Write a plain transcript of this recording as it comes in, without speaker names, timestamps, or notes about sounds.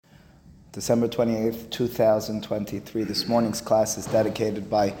December 28th, 2023. This morning's class is dedicated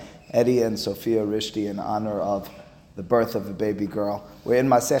by Eddie and Sophia Rishdi in honor of the birth of a baby girl. We're in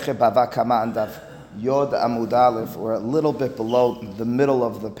Masechet Bava Kama and Yod Amud Aleph. We're a little bit below the middle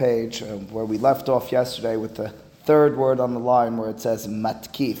of the page where we left off yesterday with the third word on the line where it says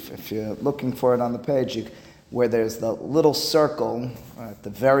matkif. If you're looking for it on the page, where there's the little circle at the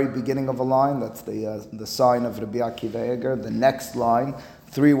very beginning of a line, that's the sign of Rabbi Akiva Eger. The next line,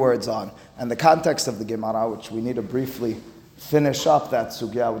 3 words on. And the context of the Gemara, which we need to briefly finish up that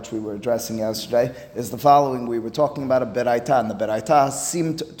sugya, which we were addressing yesterday, is the following. We were talking about a beraita, and the beraita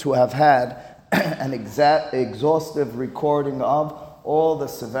seemed to have had an exhaustive recording of all the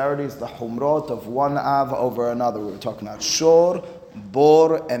severities, the humrot of one av over another. We were talking about shor,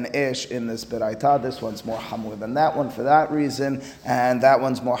 bor, and ish in this beraita. This one's more hamur than that one for that reason, and that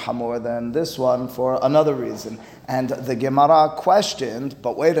one's more hamur than this one for another reason. And the Gemara questioned,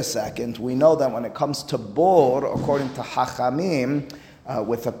 but wait a second, we know that when it comes to bor, according to Hachamim,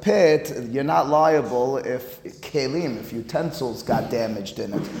 with a pit, you're not liable if utensils got damaged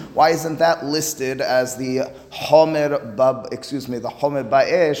in it. Why isn't that listed as the homer ba'esh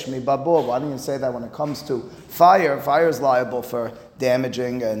mi babur? Why don't you say that when it comes to fire is liable for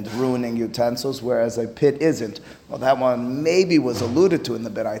damaging and ruining utensils, whereas a pit isn't? Well, that one maybe was alluded to in the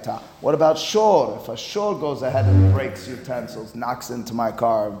beraita. What about shor? If a shor goes ahead and breaks utensils, knocks into my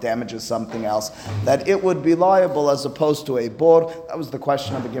car, damages something else, that it would be liable as opposed to a bor. That was the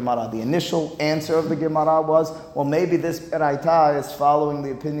question of the Gemara. The initial answer of the Gemara was, well, maybe this beraita is following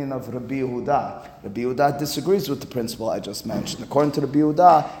the opinion of Rabbi Yehuda. Rabbi Yehuda disagrees with the principle I just mentioned. According to Rabbi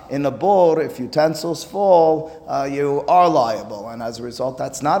Yehuda, in a bor, if utensils fall, you are liable, and as a result,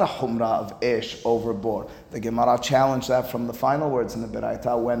 that's not a humrah of ish over bor. The Gemara challenged that from the final words in the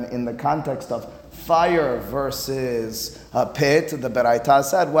beraita, when in the context of fire versus pit, the beraita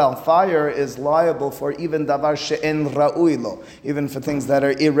said, well, fire is liable for even davar she'en ra'ui lo, even for things that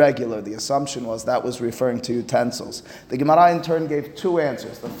are irregular. The assumption was that was referring to utensils. The Gemara in turn gave 2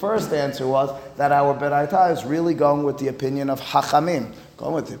 answers. The first answer was that our beraita is really going with the opinion of Hachamim.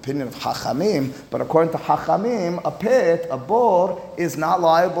 Going with the opinion of Hachamim, but according to Hachamim, a pit, a bor, is not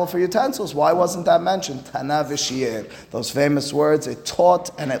liable for utensils. Why wasn't that mentioned? Tana v'shier. Those famous words, it taught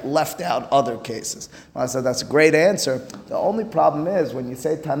and it left out other cases. Well, I said that's a great answer. The only problem is when you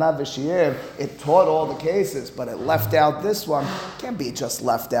say Tana v'shier, it taught all the cases, but it left out this one. It can't be just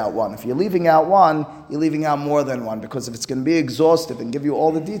left out one. If you're leaving out one, you're leaving out more than one, because if it's going to be exhaustive and give you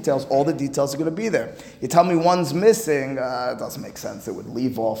all the details are going to be there. You tell me one's missing, it doesn't make sense. It would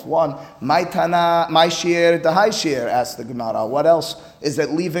leave off one. My tana, my shir, the high shir, asked the Gemara. What else is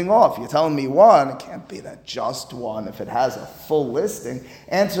it leaving off? You're telling me one. It can't be that just one if it has a full listing.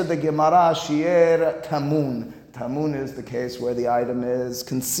 Answer the Gemara, shir tamun. Tamun is the case where the item is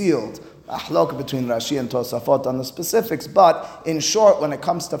concealed. Ahlok between Rashi and Tosafot on the specifics, but in short, when it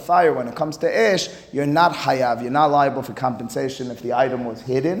comes to fire, when it comes to ish, you're not hayav, you're not liable for compensation if the item was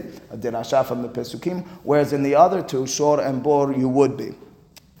hidden, a dirasha from the Pesukim, whereas in the other 2, shor and bor, you would be.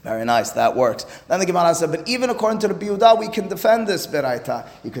 Very nice, that works. Then the Gemara said, but even according to the Yehuda, we can defend this beraita.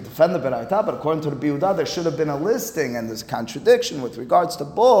 You could defend the beraita, but according to the Yehuda, there should have been a listing, and there's a contradiction with regards to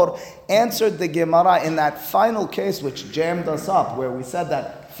bor. Answered the Gemara in that final case, which jammed us up, where we said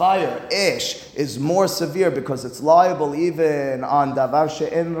that fire, ish, is more severe because it's liable even on davar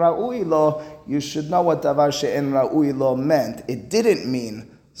she'en ra'ui lo. You should know what davar she'en ra'ui lo meant. It didn't mean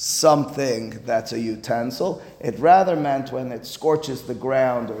something that's a utensil. It rather meant when it scorches the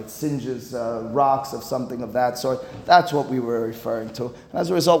ground or it singes rocks of something of that sort. That's what we were referring to. And as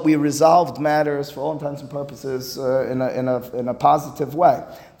a result, we resolved matters for all intents and purposes in a positive way.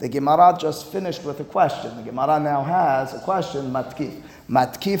 The Gemara just finished with a question. The Gemara now has a question, matkif.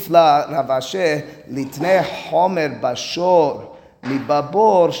 Matkif la ravashe litne homer bashor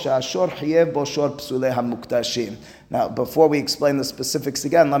libabor shashor hiyev boshor psule hamuktashim. Now, before we explain the specifics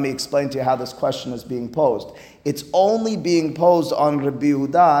again, let me explain to you how this question is being posed. It's only being posed on Rabbi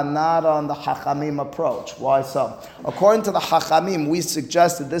Yehuda, not on the Hachamim approach. Why so? According to the Hachamim, we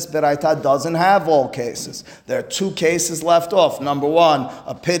suggested this beraita doesn't have all cases. There are 2 cases left off. Number 1,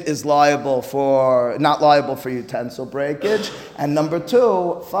 a pit is not liable for utensil breakage. And number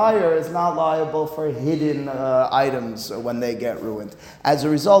 2, fire is not liable for hidden items when they get ruined. As a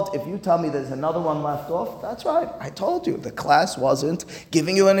result, if you tell me there's another one left off, that's right. I told you. The class wasn't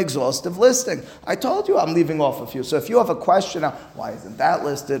giving you an exhaustive listing. I told you I'm leaving off a few. So if you have a question, why isn't that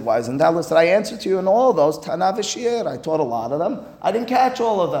listed? Why isn't that listed? I answered to you in all those. Tana v'shir. I taught a lot of them. I didn't catch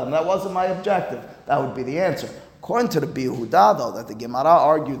all of them. That wasn't my objective. That would be the answer. According to the Yehuda, though, that the Gemara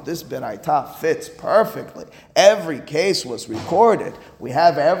argued this beraita fits perfectly. Every case was recorded. We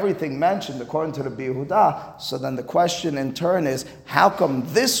have everything mentioned according to the Yehuda. So then the question in turn is, how come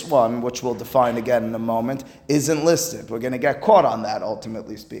this one, which we'll define again in a moment, isn't listed? We're going to get caught on that,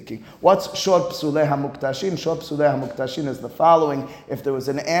 ultimately speaking. What's shor psulei hamuktashin? Shor psulei hamuktashin is the following. If there was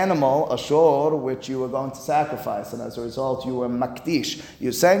an animal, a shor, which you were going to sacrifice, and as a result you were makdish,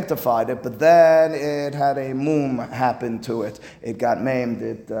 you sanctified it, but then it had a mum happen to it. It got maimed,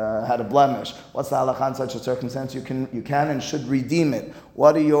 it had a blemish. What's the halakha in such a circumstance? You can and should redeem it.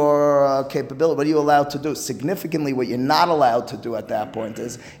 What are your capabilities? What are you allowed to do? Significantly, what you're not allowed to do at that point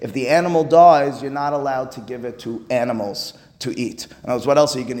is, if the animal dies, you're not allowed to give it to animals to eat. In other words, what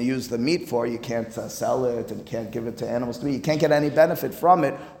else are you going to use the meat for? You can't sell it and can't give it to animals to eat. You can't get any benefit from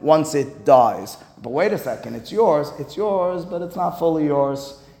it once it dies. But wait a second, it's yours, but it's not fully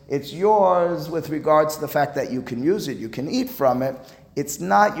yours. It's yours with regards to the fact that you can use it, you can eat from it. It's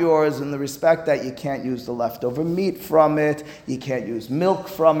not yours in the respect that you can't use the leftover meat from it, you can't use milk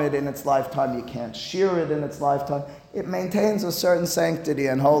from it in its lifetime, you can't shear it in its lifetime. It maintains a certain sanctity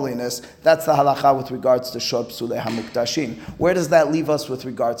and holiness. That's the halakha with regards to shor psulei hamuktashin. Where does that leave us with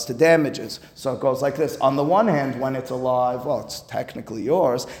regards to damages? So it goes like this. On the one hand, when it's alive, well, it's technically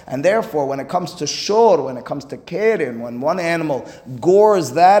yours. And therefore, when it comes to shor, when it comes to keren, when one animal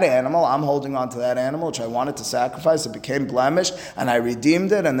gores that animal, I'm holding on to that animal, which I wanted to sacrifice, it became blemished, and I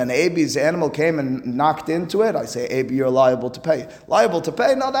redeemed it, and then Abi's animal came and knocked into it. I say, Abi, you're liable to pay. Liable to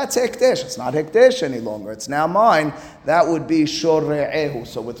pay? No, that's hekdesh. It's not hekdesh any longer. It's now mine. That would be shor re'ehu.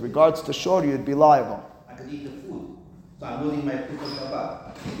 So with regards to shor, you'd be liable. I could eat the food. So I'm losing my food on Shabbat.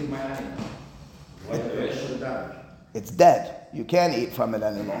 I can eat my animal. Why do I should damage? It's dead. You can't eat from it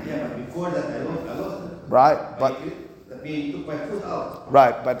anymore. Yeah, but before that I lost it. Right, but that means you took my food out.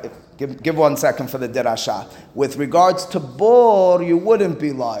 right, but give 1 second for the dirasha. With regards to bor, you wouldn't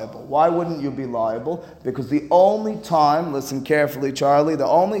be liable. Why wouldn't you be liable? Because the only time, listen carefully, Charlie, the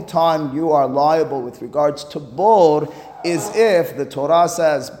only time you are liable with regards to bor is if the Torah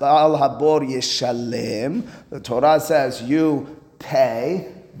says, Baal habor yeshalem, the Torah says you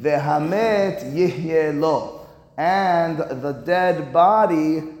pay, vehamet yihyeh lo, and the dead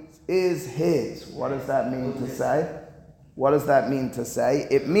body is his. What does that mean to say? What does that mean to say?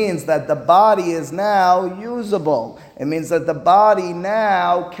 It means that the body is now usable. It means that the body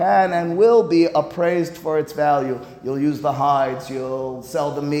now can and will be appraised for its value. You'll use the hides, you'll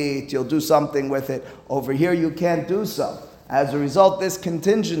sell the meat, you'll do something with it. Over here you can't do so. As a result, this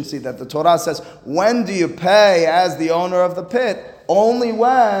contingency that the Torah says, when do you pay as the owner of the pit? Only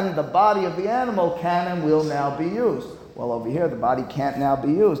when the body of the animal can and will now be used. Well, over here the body can't now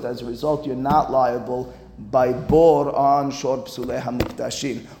be used. As a result, you're not liable by bor on shor psulei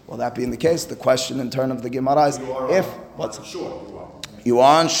hamuktashin. Well, that being the case, the question in turn of the Gemara is, you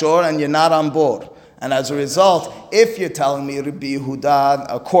are on shor and you're not on bor. And as a result, if you're telling me, Rabbi Yehuda,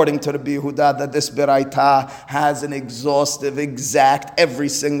 according to Rabbi Yehuda, that this beraita has an exhaustive, exact, every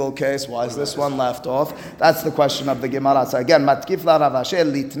single case, why is this one left off? That's the question of the Gemara. So again, matkif la Rav Asher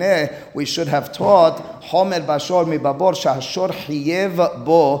litne, we should have taught, homer bashor mi babor, shahashor hiyev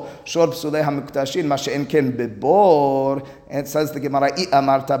bo, shor psulei hamuktashin, ma she'en ken bebor. And it says the Gemara, I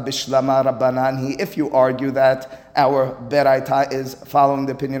amarta bishlama rabbanan, if you argue that our beraita is following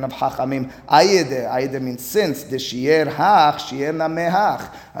the opinion of Hachamim, ayede means since, the shier hach, shier nameh hach.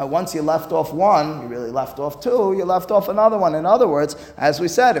 Once you left off one, you really left off two, you left off another one. In other words, as we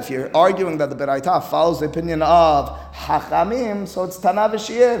said, if you're arguing that the beraita follows the opinion of Hachamim, so it's tana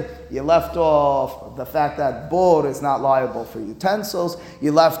v'shier. You left off the fact that bor is not liable for utensils.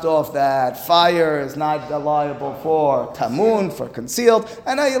 You left off that fire is not liable for tamun, for concealed.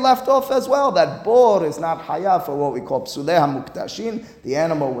 And now you left off as well that bor is not haya for what we call psulei hamuktashin, the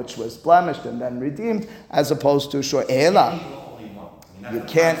animal which was blemished and then redeemed, as opposed to sho'ela. You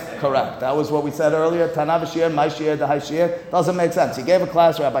can't, correct. That was what we said earlier. Tana v'shir, my shir, the high shir. Doesn't make sense. You gave a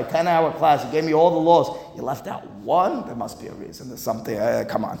class, Rabbi, 10-hour class. You gave me all the laws. You left out one? There must be a reason. There's something.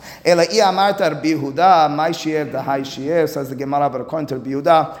 Come on. Ela amarta Rabbi Yehuda, my shir, the high shir, says the Gemara, but according to Rabbi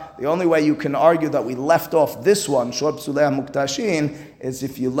Yehuda, the only way you can argue that we left off this one, shor psulei hamuktashin, is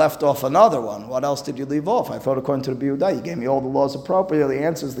if you left off another one. What else did you leave off? I thought according to Rabbi Yehuda, you gave me all the laws appropriately.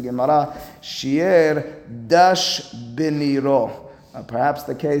 Answers the Gemara, shir dash biniro. Perhaps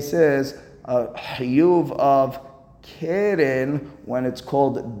the case is a hiyuv of keren when it's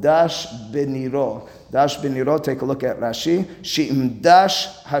called dash beniro. Dash beniro, take a look at Rashi. She'im dash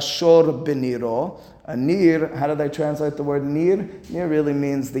hashor beniro. A nir, how do they translate the word nir? Nir really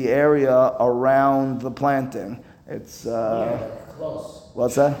means the area around the planting. It's close.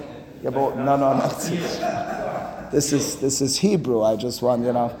 What's that? Yeah, but no. This is Hebrew. I just want,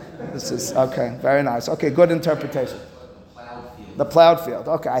 this is okay. Very nice. Okay, good interpretation. Plowed field. The plowed field.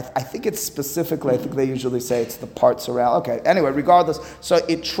 Okay, I think it's specifically, I think they usually say it's the parts around. Okay, anyway, regardless. So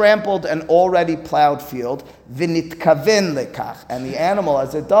it trampled an already plowed field, v'nitkaven lekach. And the animal,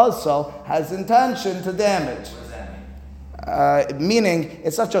 as it does so, has intention to damage. Meaning,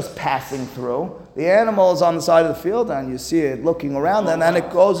 it's not just passing through. The animal is on the side of the field and you see it looking around and then it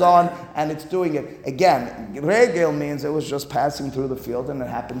goes on and it's doing it. Again, regel means it was just passing through the field and it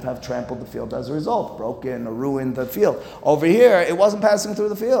happened to have trampled the field as a result, broken or ruined the field. Over here, it wasn't passing through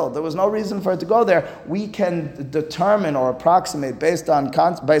the field. There was no reason for it to go there. We can determine or approximate based on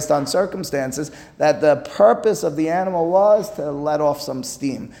circumstances that the purpose of the animal was to let off some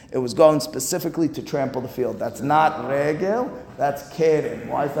steam. It was going specifically to trample the field. That's not regel. That's keren.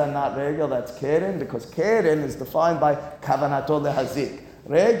 Why is that not regel? That's keren because keren is defined by kavanato lehazik.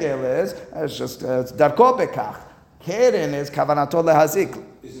 Regel is it's just darko bekach. Keren is kavanato lehazik.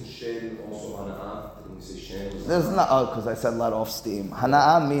 Isn't shen also hana'ah? Didn't we say shen? There's not because I said let off steam.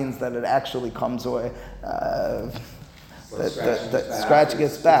 Hana'ah means that it actually comes away. The scratch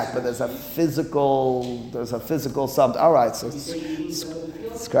gets back, but there's a physical something. All right, so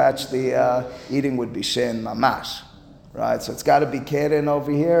scratch the eating would be shen mamash. Right, so it's got to be keren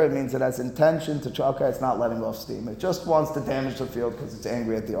over here. It means it has intention to try. Okay, it's not letting off steam. It just wants to damage the field because it's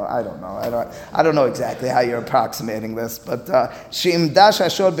angry at the owner. I don't know. I don't know exactly how you're approximating this, but she'im dash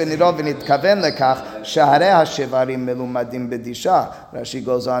hashor benirov v'nitkaven lekach shaharei hashevarim melumadim bedisha. Rashi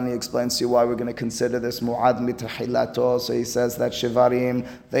goes on. He explains to you why we're going to consider this mu'ad mitahilato. So he says that shevarim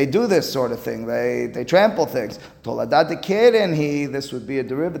they do this sort of thing. They trample things. Toladat keren this would be a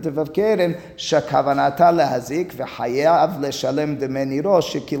derivative of keren shakavanata lehazik v'hayeh. And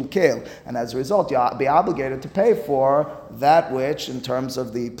as a result, you'll be obligated to pay for that which, in terms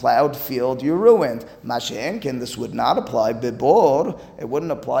of the plowed field, you ruined. Mashenkin, this would not apply. Bibor, it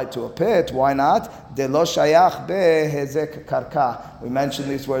wouldn't apply to a pit. Why not? De lo shayach behezek karka. We mentioned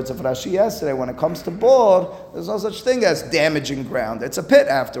these words of Rashi yesterday. When it comes to bor, there's no such thing as damaging ground. It's a pit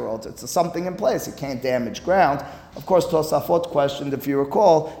after all. It's something in place. It can't damage ground. Of course, Tosafot questioned, if you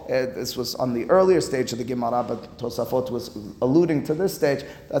recall, this was on the earlier stage of the Gemara, but Tosafot was alluding to this stage.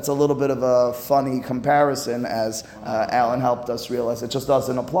 That's a little bit of a funny comparison, as Alan helped us realize. It just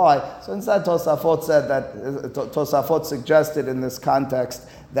doesn't apply. So instead, Tosafot said that, Tosafot suggested in this context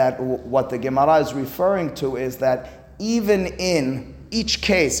that what the Gemara is referring to is that even in each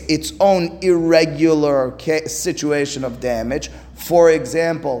case, its own irregular situation of damage. For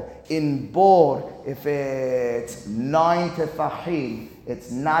example, in bor, if it's 9 tefahim,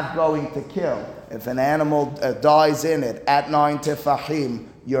 it's not going to kill. If an animal dies in it at 9 tefahim,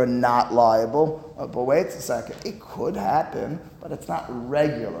 you're not liable. But wait a second, it could happen, but it's not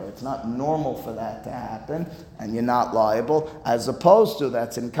regular. It's not normal for that to happen, and you're not liable. As opposed to,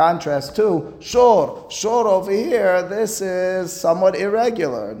 that's in contrast to shor. Shor over here, this is somewhat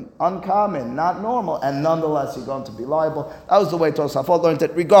irregular, uncommon, not normal, and nonetheless you're going to be liable. That was the way Tosafot learned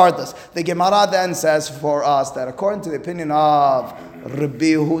it. Regardless, the Gemara then says for us that according to the opinion of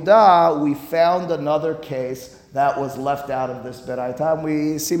Rabbi Yehuda, we found another case that was left out of this beraita, and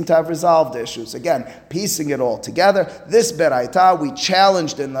we seem to have resolved issues. Again, piecing it all together, this beraita we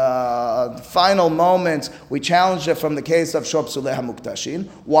challenged in the final moments. We challenged it from the case of shor psulei hamuktashin.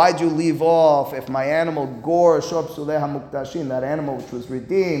 Why'd you leave off if my animal gore shor psulei hamuktashin, that animal which was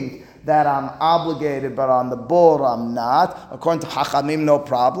redeemed, that I'm obligated, but on the bor I'm not? According to Chachamim, no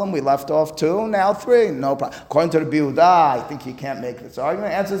problem. We left off 2, now 3, no problem. According to Rabbi Yehuda, I think you can't make this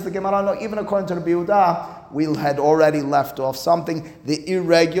argument. Answers the Gemara, no, even according to Rabbi Yehuda, we had already left off something. The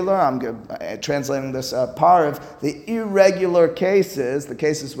irregular, I'm translating this parav, the irregular cases, the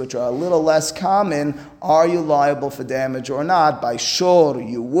cases which are a little less common, are you liable for damage or not? By shor,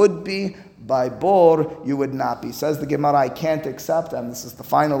 you would be. By bor, you would not be. Says the Gemara, I can't accept, and this is the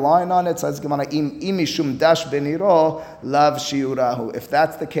final line on it. Says the Gemara, imishum dash beniro lav shiurahu. If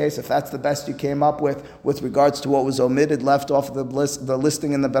that's the case, if that's the best you came up with regards to what was omitted, left off the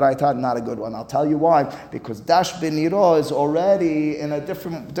listing in the Beraita, not a good one. I'll tell you why. Because dash beniro is already in a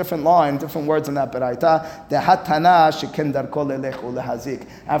different line, different words in that Beraita. Dehatana sheken darko lelech ulehazik.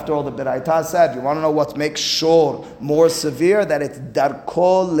 After all, the Beraita said, you want to know what makes shor more severe? That it's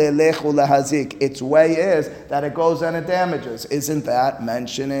darko lelech ulehazik. Its way is that it goes and it damages. Isn't that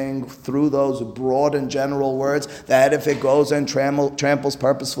mentioning through those broad and general words that if it goes and tramples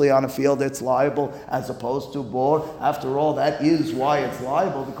purposefully on a field, it's liable as opposed to bor? After all, that is why it's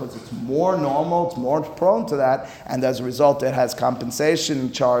liable, because it's more normal, it's more prone to that, and as a result, it has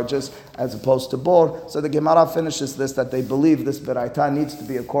compensation charges as opposed to bor. So the Gemara finishes this, that they believe this beraita needs to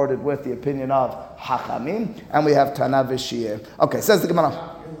be accorded with the opinion of Hachamim, and we have Tana v'Shiyeh. Okay, says the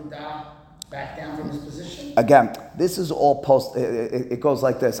Gemara. Back down from his position? again, this is all post, it goes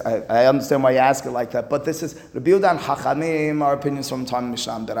like this. I understand why you ask it like that, but this is, Rabbi Yehuda and Chachamim, our opinions from time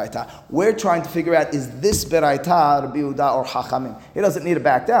Mishnah and Beraita. We're trying to figure out, is this Beraita Rabbi Yehuda or Chachamim? He doesn't need to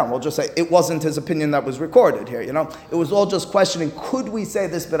back down. We'll just say, it wasn't his opinion that was recorded here, you know? It was all just questioning, could we say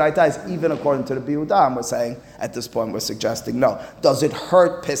this Beraita is even according to Rabbi Yehuda? And we're saying, at this point, we're suggesting no. Does it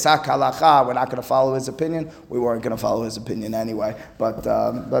hurt Pesach Halacha? We're not going to follow his opinion. We weren't going to follow his opinion anyway, but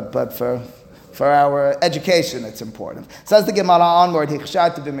for our education, it's important. Says the Gemara onward,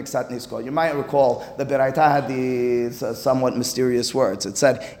 you might recall the Beraita had these somewhat mysterious words. It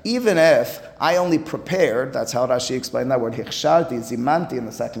said, even if I only prepared, that's how Rashi explained that word, hiksharti, zimanti in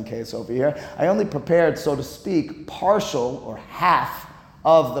the second case over here, I only prepared, so to speak, partial or half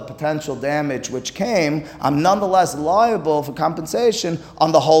of the potential damage which came, I'm nonetheless liable for compensation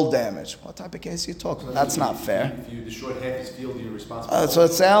on the whole damage. What type of case are you talking about? That's not fair. If you destroyed half his field, you're responsible. That's what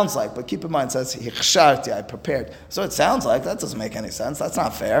it sounds like. But keep in mind, it says, Hiksharti, I prepared. So it sounds like, that doesn't make any sense. That's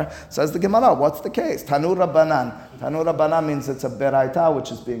not fair. Says the Gemara, what's the case? Tanur Rabbanan. Tanur Rabbanan means it's a Beraita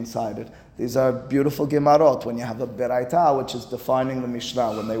which is being cited. These are beautiful Gemarot when you have a Beraita which is defining the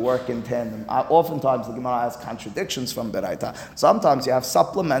Mishnah, when they work in tandem. Oftentimes the Gemara has contradictions from Beraita. Sometimes you have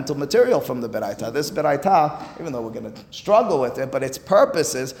supplemental material from the Beraita. This Beraita, even though we're going to struggle with it, but its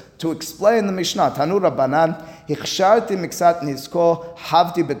purpose is to explain the Mishnah. Tanur Rabbanan, Hiksharti miksat nisko,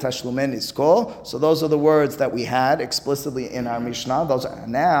 havti betashlume nisko. So those are the words that we had explicitly in our Mishnah. Those are,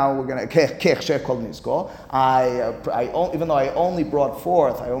 now we're going to, kech kol nisko. Even though I only brought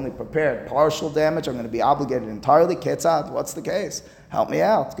forth, I only prepared partial damage, I'm going to be obligated entirely. Ketzad, what's the case? Help me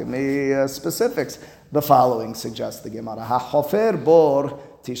out. Give me specifics. The following suggests the Gemara. HaChofer bor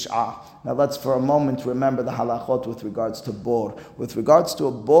tish'ah. Now let's for a moment remember the halachot with regards to bor. With regards to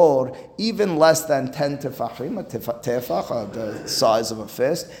a bor, even less than 10 tefachim, a tefach, the size of a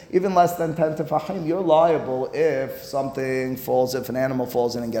fist, even less than 10 tefachim, you're liable if something falls, if an animal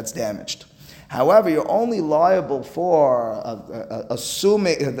falls in and gets damaged. However, you're only liable for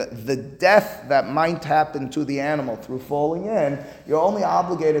assuming the death that might happen to the animal through falling in. You're only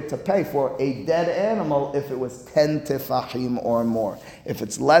obligated to pay for a dead animal if it was 10 tefachim or more. If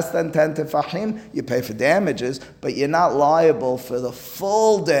it's less than 10 tefachim, you pay for damages, but you're not liable for the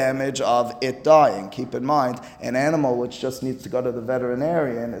full damage of it dying. Keep in mind, an animal which just needs to go to the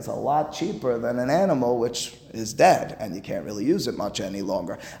veterinarian is a lot cheaper than an animal which is dead, and you can't really use it much any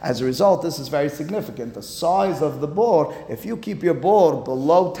longer. As a result, this is very significant. The size of the bor, if you keep your bor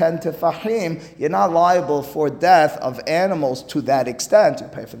below 10 tefachim, you're not liable for death of animals to that extent. You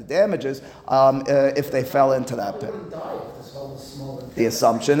pay for the damages if they fell into that pit. The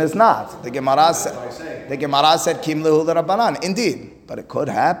assumption is not. The Gemara said, Kim lehu l'Rabbanan. Indeed. But it could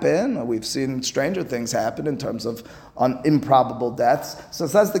happen. We've seen stranger things happen in terms of improbable deaths. So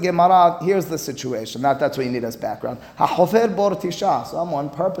says the Gemara, here's the situation. That's what you need as background. HaChofer bor tisha. Someone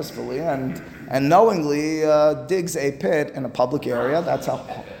purposefully and knowingly digs a pit in a public area. That's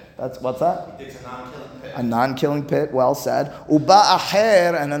what's that? He digs a non-killing pit. A non-killing pit, well said. Uba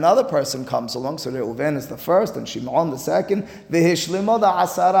acher, and another person comes along. So Reuven is the first, and Shimon the second. V'hishlimo da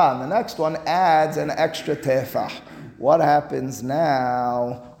asara. And the next one adds an extra tefach. What happens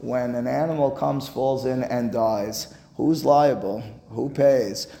now when an animal comes, falls in, and dies? Who's liable? Who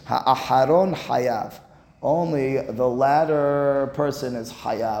pays? Ha'aharon hayav. Only the latter person is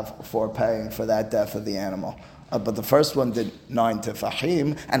hayav for paying for that death of the animal. But the first one did 9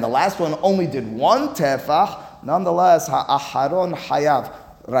 tefachim, and the last one only did 1 tefach. Nonetheless, ha'aharon hayav.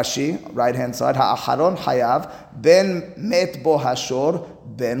 Rashi, right-hand side, ha'aharon hayav, ben met bo hashor,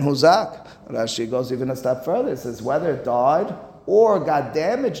 ben huzak. Rashi goes even a step further. It says whether it died or got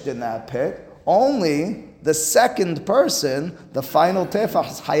damaged in that pit, only the second person, the final tefach,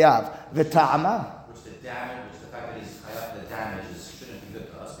 is hayav. V'ta'ama. Which the fact that he's hayav the damage shouldn't be good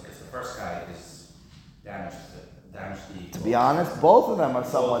to us because the first guy is damaged the. To be honest, both of them are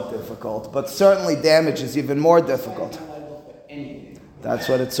somewhat difficult, but certainly damage is even more difficult. That's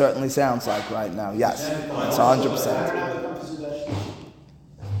what it certainly sounds like right now. Yes, it's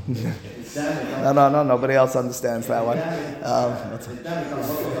 100%. No, nobody else understands that one.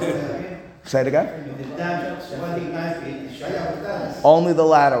 Say it again? Only the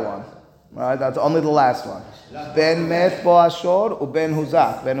latter one. Right? That's only the last one. Ben met bo ashor u ben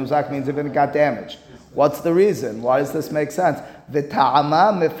huzak. Ben huzak means if it got damaged. What's the reason? Why does this make sense?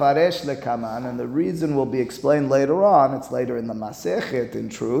 V'ta'ama mefaresh lekaman, and the reason will be explained later on. It's later in the Masechet, in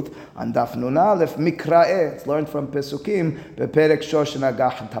truth, on Daf Nun Aleph, Mikra'eh. It's learned from Pesukim, beperek shoshen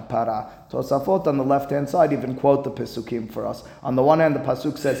agach tapara. Tosafot on the left-hand side even quote the Pesukim for us. On the one hand, the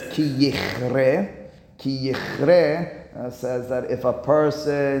Pasuk says, Ki yichre, says that if a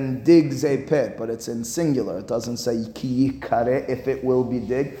person digs a pit, but it's in singular, it doesn't say ki yikare, if it will be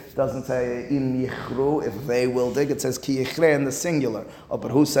dig. It doesn't say im yichru, if they will dig. It says ki yichre in the singular. Oh,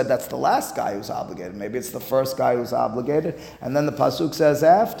 but who said that's the last guy who's obligated? Maybe it's the first guy who's obligated. And then the pasuk says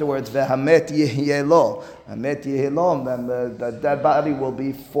afterwards, vehamet yihyelo. Hamet yihyelo, then the dead body will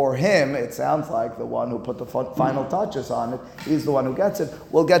be for him. It sounds like the one who put the final touches on it. He's the one who gets it.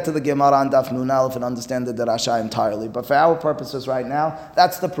 We'll get to the Gemara on Daf Nun Aleph and understand the Derasha entirely. But for our purposes right now,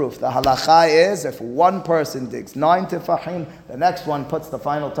 that's the proof. The halacha is if one person digs 9 tefachim, the next one puts the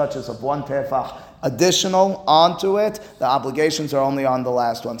final touches of 1 tefach additional onto it, the obligations are only on the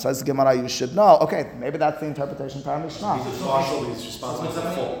last one. Says the Gemara, you should know. Okay, maybe that's the interpretation of Mishnah. He's partial, he's responsible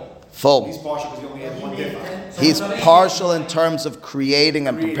for Full. He's partial because he only had 1 tefach. He's partial in terms of creating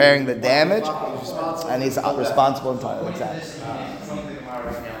and preparing the damage, and he's responsible entirely. Exactly.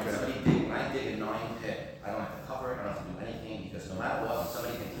 When I dig a 9 pit, I don't have to cover it, I don't have to do anything, because no matter what, if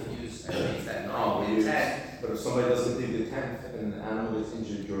somebody continues and makes that 9 with 10. But if somebody doesn't dig the 10th and the animal is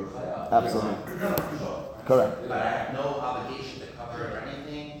injured, you're chayav. Absolutely. No, for sure. Correct. But I have no obligation to cover it or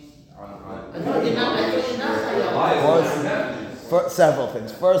anything on For several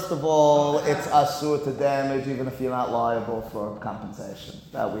things. First of all, it's asur to damage even if you're not liable for compensation.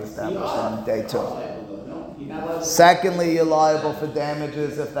 That we established on day 2. Secondly, you're liable for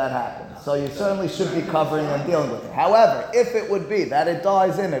damages if that happens. So you certainly should be covering and dealing with it. However, if it would be that it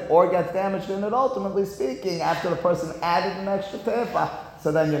dies in it or gets damaged in it, ultimately speaking, after the person added an extra tefa,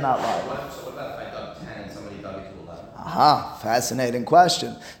 so then you're not liable. So what about if I dug 10 and somebody dug it to 11? Aha, fascinating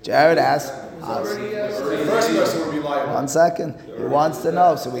question. Jared asked. The first person would be liable. 1 second. He wants to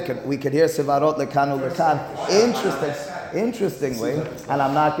know, so we could hear Sivarot Lekanu Lekan. Interestingly, and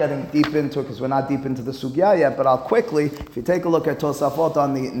I'm not getting deep into it because we're not deep into the sugya yet, but I'll quickly, if you take a look at Tosafot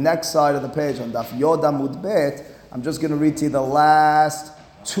on the next side of the page, on Daf Yod Amud Bet, I'm just going to read to you the last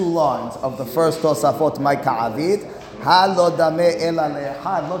 2 lines of the first Tosafot, my Ka'avid. Halo dame ela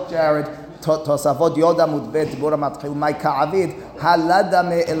lehad. Look, Jared, Tosafot Yod Amud Bet, Bora Matchil, my Ka'avid. Hala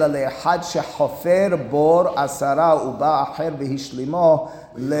dame ela lehad shechofer bor asara uba acher v'hishlimo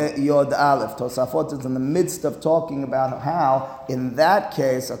le-yod aleph. Tosafot is in the midst of talking about how, in that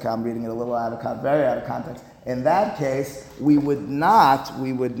case, okay, I'm reading it a little out of context, very out of context. In that case, we would not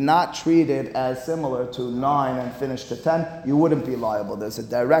treat it as similar to 9 and finish to 10. You wouldn't be liable. There's a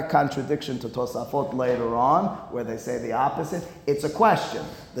direct contradiction to Tosafot later on, where they say the opposite. It's a question.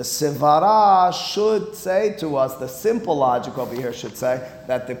 The Sivara should say to us, the simple logic over here should say,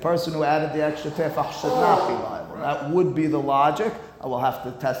 that the person who added the extra tefach should not be liable. That would be the logic. I will have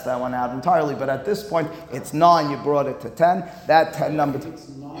to test that one out entirely. But at this point, it's 9, you brought it to 10. That 10 number... It's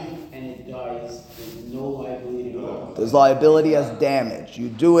 9 and it dies. No liability at all. There's liability as damage. You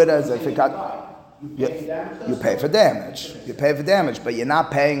do it as if it got... You pay for damage. You pay for damage, but you're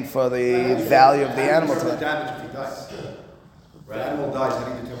not paying for the value of the animal. The damage if he dies. The animal dies, how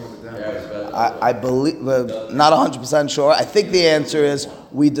do you determine what the damage is? I believe, not 100% sure. I think the answer is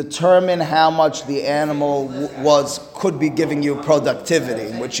we determine how much the animal could be giving you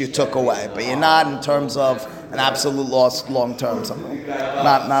productivity, which you took away, but you're not in terms of an absolute loss long term. Something.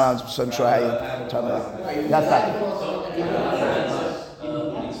 Not 100% sure how you determine that. That's that.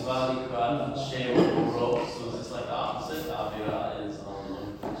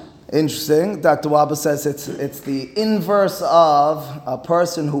 Interesting. Dr. Waba says it's the inverse of a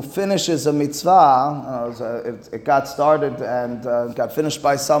person who finishes a mitzvah. It got started and got finished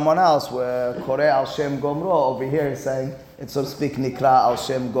by someone else. Where Koreh al Shem Gomro over here is saying it's, so to speak, Nikra al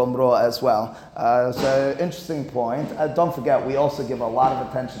Shem Gomro as well. So interesting point. Don't forget, we also give a lot of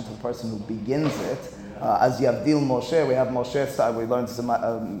attention to the person who begins it. As Yavdil Moshe, we have Moshe's side. We learned this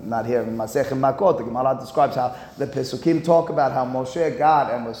not here in Masechet Makot. The Gemara describes how the Pesukim talk about how Moshe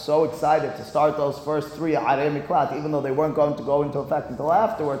got and was so excited to start those first 3 Arei Miklat, even though they weren't going to go into effect until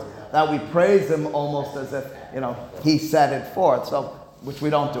afterwards, that we praise him almost as if he set it forth. So, which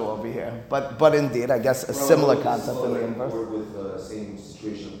we don't do over here, but indeed, I guess a similar concept in the inverse. With the same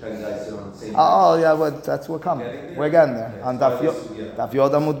situation, 10 guys sit on the same. Oh yeah, but we're coming. We're getting there on Daf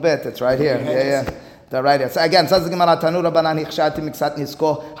Yod Amud Bet. It's right here. Yeah. They're right here. So again, says the Gemara, Tanu Rabbanan Hichshati Miksat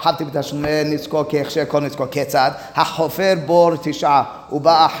Nisko, Habti B'Tashmei Nisko, Kechshe Kol Nisko, Ketzad, HaChofer Bor Tisha,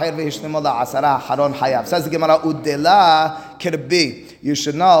 Uba Acher V'Hishnimo Asara, Haron Hayav. Says the Gemara, Udela Kirbi. You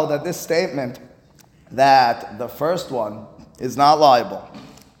should know that this statement, that the first one is not liable,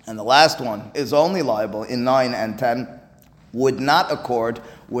 and the last one is only liable in 9 and 10, would not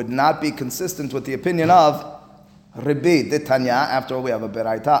be consistent with the opinion of Rabbi de Tanya. After all, we have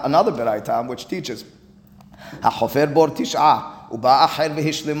another beraita which teaches HaChofer Bor Tish'a Uba acher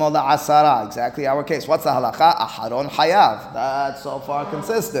v'hishlimo la'asara. Exactly our case. What's the halacha? Aharon hayav. That's so far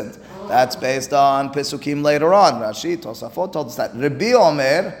consistent. That's based on Pesukim later on. Rashi, Tosafot told us that. Rabbi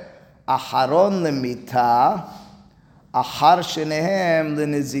Omer, Aharon lemita, Ahar shenehem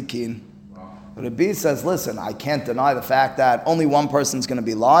lenizikin. Rabbi says, listen, I can't deny the fact that only one person's going to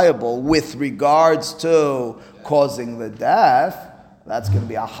be liable with regards to causing the death. That's going to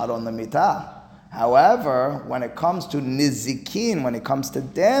be Aharon lemita. However, when it comes to nizikin, when it comes to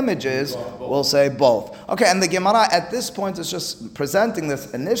damages, we'll say both. Okay, and the Gemara at this point is just presenting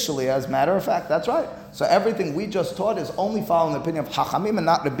this initially as matter of fact. That's right. So everything we just taught is only following the opinion of Chachamim and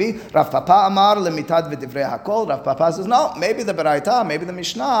not Rabbi. Rav Papa Amar lemitad v'divrei hakol. Rav Papa says, no, maybe the Beraita, maybe the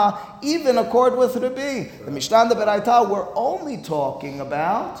Mishnah even accord with Rabbi. The Mishnah and the Beraita were only talking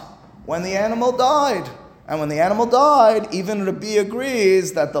about when the animal died. And when the animal died, even Rabbi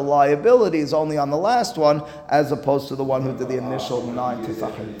agrees that the liability is only on the last one, as opposed to the one who did the initial 9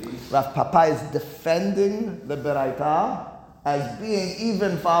 tefachim. Rav Papa is defending the Beraita as being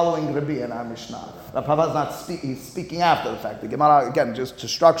even following Rabbi in our Mishnah. Rav Papa is not he's speaking after the fact. The Gemara, again, just to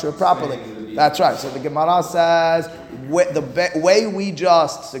structure it properly. That's right. So the Gemara says, the way we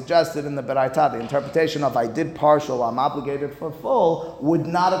just suggested in the Beraita, the interpretation of I did partial, I'm obligated for full, would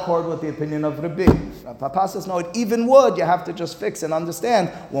not accord with the opinion of Rabbi. Rav Papa says, no, it even would. You have to just fix and understand.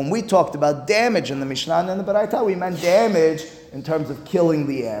 When we talked about damage in the Mishnah and in the Beraita, we meant damage in terms of killing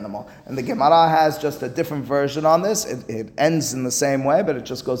the animal. And the Gemara has just a different version on this. It ends in the same way, but it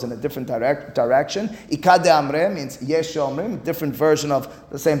just goes in a different direction. Ikad amre means yesh omrim, different version of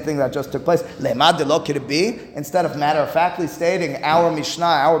the same thing that just took place. Lemad de lo kirbi, instead of matter-of-factly stating our Mishnah,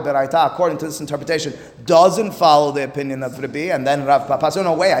 our Beraita, according to this interpretation, doesn't follow the opinion of Rabbi, and then Rav Papa said,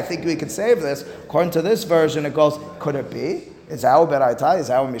 no way, I think we could save this. According to this version, it goes, could it be? Is our Beraita, is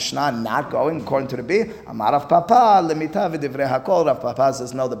our Mishnah not going according to Rabbi? Amar Rav Papa, lemita v'divrei hakol. Rav Papa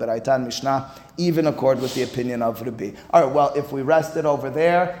says, no, the Beraita and Mishnah even accord with the opinion of Rabbi. All right, well, if we rested over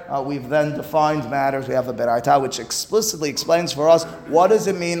there, we've then defined matters. We have a Beraita which explicitly explains for us, what does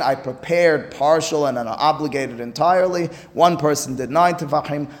it mean I prepared partial and I'm obligated entirely? One person did 9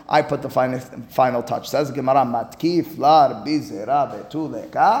 tefachim, I put the final touch. Says the Gemara, matkif la Rabbi zera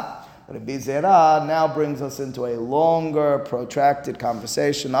betuleka. Rabbi Zera now brings us into a longer, protracted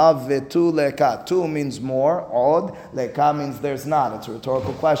conversation of Vetu leka. Tu means more, od. Leka means there's not. It's a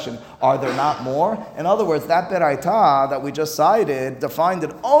rhetorical question. Are there not more? In other words, that Beraita that we just cited defined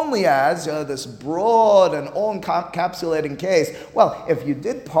it only as this broad and all-encapsulating case. Well, if you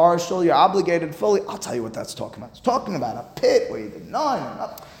did partial, you're obligated fully. I'll tell you what that's talking about. It's talking about a pit where you did 9 and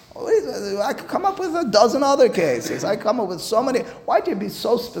up. I could come up with a dozen other cases. I come up with so many. Why'd you be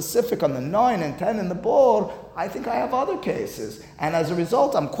so specific on the 9 and 10 in the board? I think I have other cases. And as a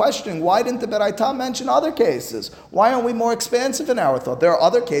result, I'm questioning, why didn't the Beraita mention other cases? Why aren't we more expansive in our thought? There are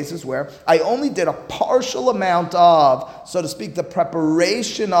other cases where I only did a partial amount of, so to speak, the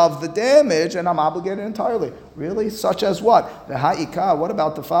preparation of the damage, and I'm obligated entirely. Really? Such as what? What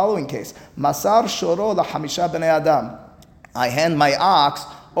about the following case? Masar shoro lahamisha b'nei adam. I hand my ox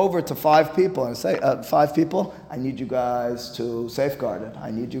over to 5 people and say, 5 people, I need you guys to safeguard it.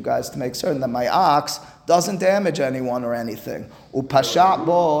 I need you guys to make certain that my ox doesn't damage anyone or anything. Upasha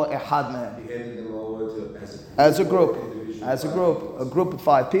bo ehad mehem. As a group of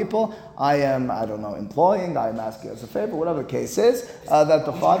 5 people, I am, employing, I am asking as a favor, whatever the case is, that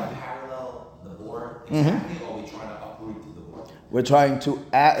the 5... Parallel the board exactly, or we trying to uproot the board? We're trying to,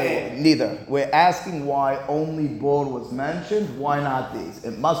 neither. We're asking why only Bor was mentioned, why not these?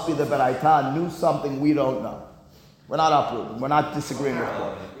 It must be the Beraita knew something we don't know. We're not uprooting, we're not disagreeing with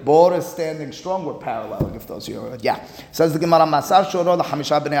Bor. Bor is standing strong, we're paralleling, if those of you are, yeah. Says the Gemara, Masar shoro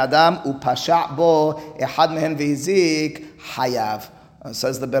l'chamisha b'nei adam, upasha' bo, ehad mehen v'hizik, hayav.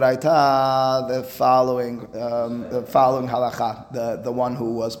 Says the Beraita, the following halacha, the one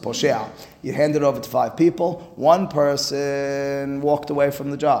who was poshea. You hand it over to 5 people. One person walked away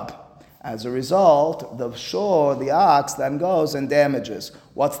from the job. As a result, the ox then goes and damages.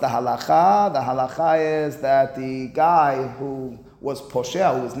 What's the halacha? The halacha is that the guy who was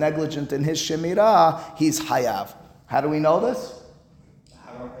poshea, who was negligent in his shemirah, he's hayav. How do we know this?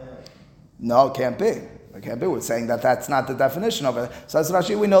 No, it can't be. It can't be. We're saying that that's not the definition of it. Says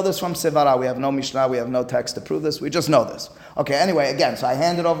Rashi, we know this from Sivara. We have no Mishnah, we have no text to prove this. We just know this. Okay, anyway, again, so I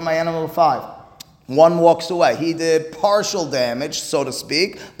handed over my animal to 5. One walks away. He did partial damage, so to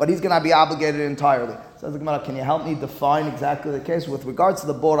speak, but he's going to be obligated entirely. Says the Gemara, can you help me define exactly the case? With regards to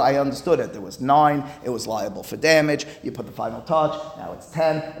the bor, I understood it. There was 9, it was liable for damage. You put the final touch, now it's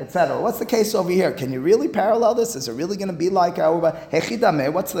 10, etc. What's the case over here? Can you really parallel this? Is it really going to be like our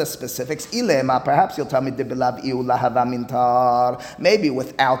hechidame? What's the specifics? Ilema, perhaps you'll tell me maybe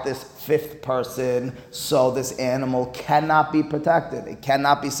without this 5th person, so this animal cannot be protected. It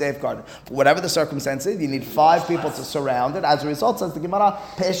cannot be safeguarded. For whatever the circumstance is, you need 5 people to surround it. As a result, says the Gemara,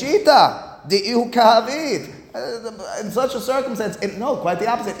 Peshita. In such a circumstance, no, quite the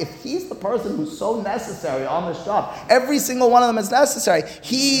opposite. If he's the person who's so necessary on this job, every single one of them is necessary,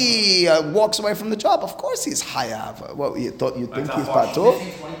 he walks away from the job, of course he's hayav. What, you think he's patur?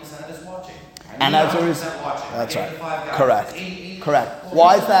 20% of this watching. And as a result, that's right. Correct.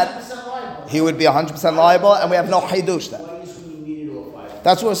 Why is that? He would be 100% liable, and we have no hidush then.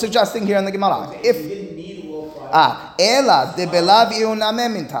 That's what we're suggesting here in the Gemara.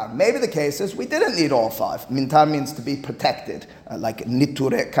 Maybe the case is we didn't need all 5. Mintar means to be protected, like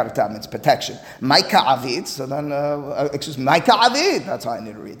niture karta means protection. Maika avid, so then, Maika avid, that's how I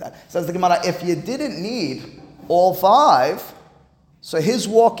need to read that. Says the Gemara, if you didn't need all 5, so his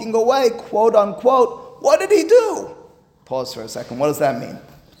walking away, quote unquote, what did he do? Pause for a second, what does that mean?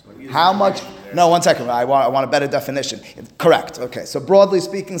 How much? No, 1 second. I want a better definition. Correct. Okay. So broadly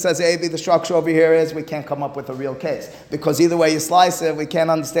speaking, says AB, the structure over here is we can't come up with a real case because either way you slice it, we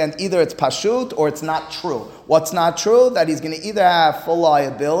can't understand either it's pashut or it's not true. What's not true? That he's going to either have full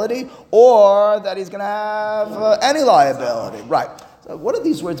liability or that he's going to have any liability. Right. So what do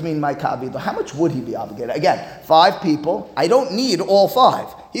these words mean, my kavid? How much would he be obligated? Again, 5 people. I don't need all 5.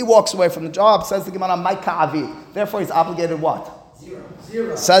 He walks away from the job. Says the Gemara, my kavid. Therefore, he's obligated what? 0.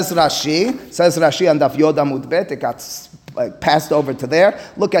 Says Rashi on Daf Yod Amud Bet, it got passed over to there.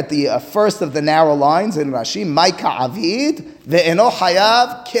 Look at the first of the narrow lines in Rashi. Maika avid ve'eno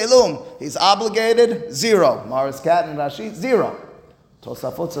hayav kelum. He's obligated 0. Maris Kat and Rashi 0.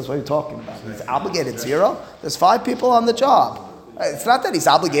 Tosafot says, what are you talking about? He's obligated 0? There's 5 people on the job. It's not that he's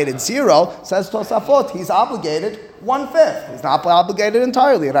obligated 0. Says Tosafot, he's obligated 1/5. He's not obligated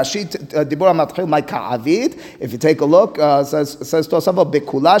entirely. Rashi Dibur Matchil Maika Avid. If you take a look, says Tosafot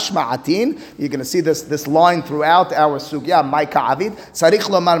Bekulash Ma'atin. You're going to see this line throughout our sugya. Maika Avid. Sarich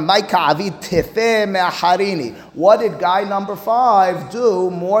Lomar Maika Avid Tefe Me'acharini. What did guy number 5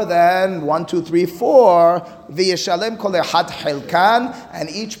 do more than 1, 2, 3, 4? V'yeshalem kol echad hilkan, and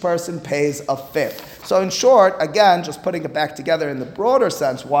each person pays 1/5. So in short, again, just putting it back together in the broader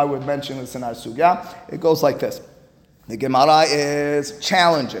sense, why we're mentioning this in our sugya, it goes like this. The Gemara is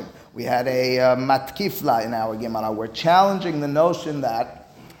challenging. We had a matkifla in our Gemara. We're challenging the notion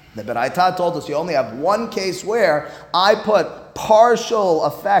that the Beraita told us you only have one case where I put partial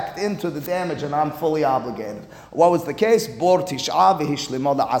effect into the damage and I'm fully obligated. What was the case? Bor tish'a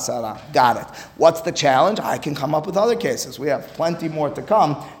v'hishlimo la'asara. Got it. What's the challenge? I can come up with other cases. We have plenty more to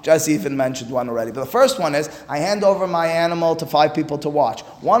come. Jesse even mentioned one already. But the first one is, I hand over my animal to 5 people to watch.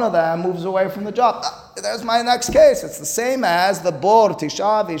 One of them moves away from the job. There's my next case. It's the same as the bor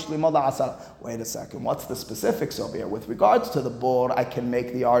tish'a v'hishlimo la'asara. Wait a second. What's the specifics over here? With regards to the bor, I can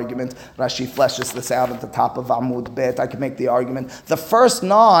make the argument. Rashi fleshes this out at the top of Amud Bet. I can make the argument. The first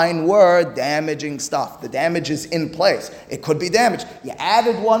 9 were damaging stuff. The damage is in place. It could be damaged. You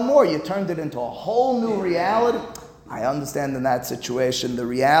added one more. You turned it into a whole new reality. I understand in that situation the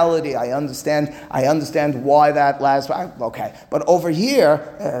reality. I understand why that lasts. Okay, but over here,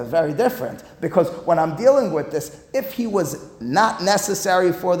 very different. Because when I'm dealing with this, if he was not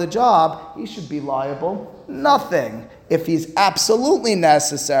necessary for the job, he should be liable. Nothing. If he's absolutely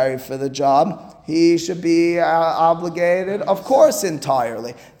necessary for the job, he should be obligated, of course,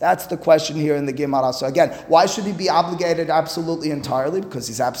 entirely. That's the question here in the Gemara. So again, why should he be obligated absolutely entirely? Because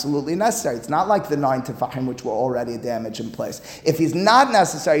he's absolutely necessary. It's not like the 9 tefachim, which were already damage in place. If he's not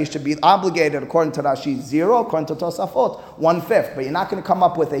necessary, he should be obligated, according to Rashi, 0, according to Tosafot, 1/5. But you're not going to come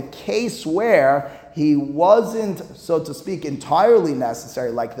up with a case where he wasn't, so to speak, entirely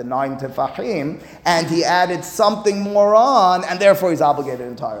necessary, like the 9 tefachim, and he added something more on, and therefore he's obligated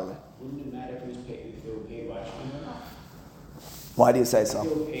entirely. Why do you say so? If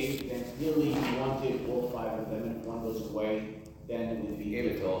you're paid, then really you wanted all 5 of them, and if one goes away, then it would be. Give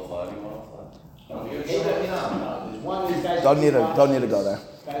it to all 5. You want all 5? No, there's one is guys. Don't need to go there.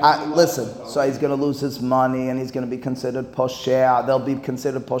 Listen, so he's going to lose his money, and he's going to be considered poshea. They'll be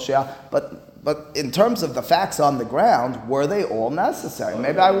considered poshea, but in terms of the facts on the ground, were they all necessary?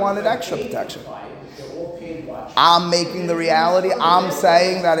 Maybe I wanted extra protection. I'm making the reality. I'm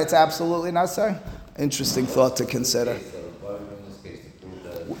saying that it's absolutely necessary. Interesting thought to consider.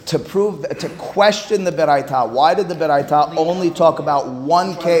 To question the Beraita. Why did the Beraita only talk about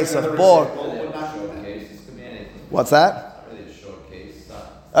one case of bor? What's that? Really a short case.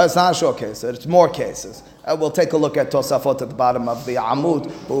 It's not a short case. It's more cases. We'll take a look at Tosafot at the bottom of the Amud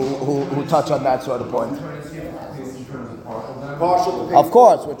who touch on that sort of point. Of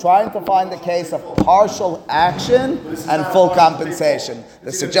course, we're trying to find the case of partial action and full compensation.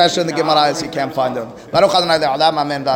 The suggestion in the Gemara is you can't find them.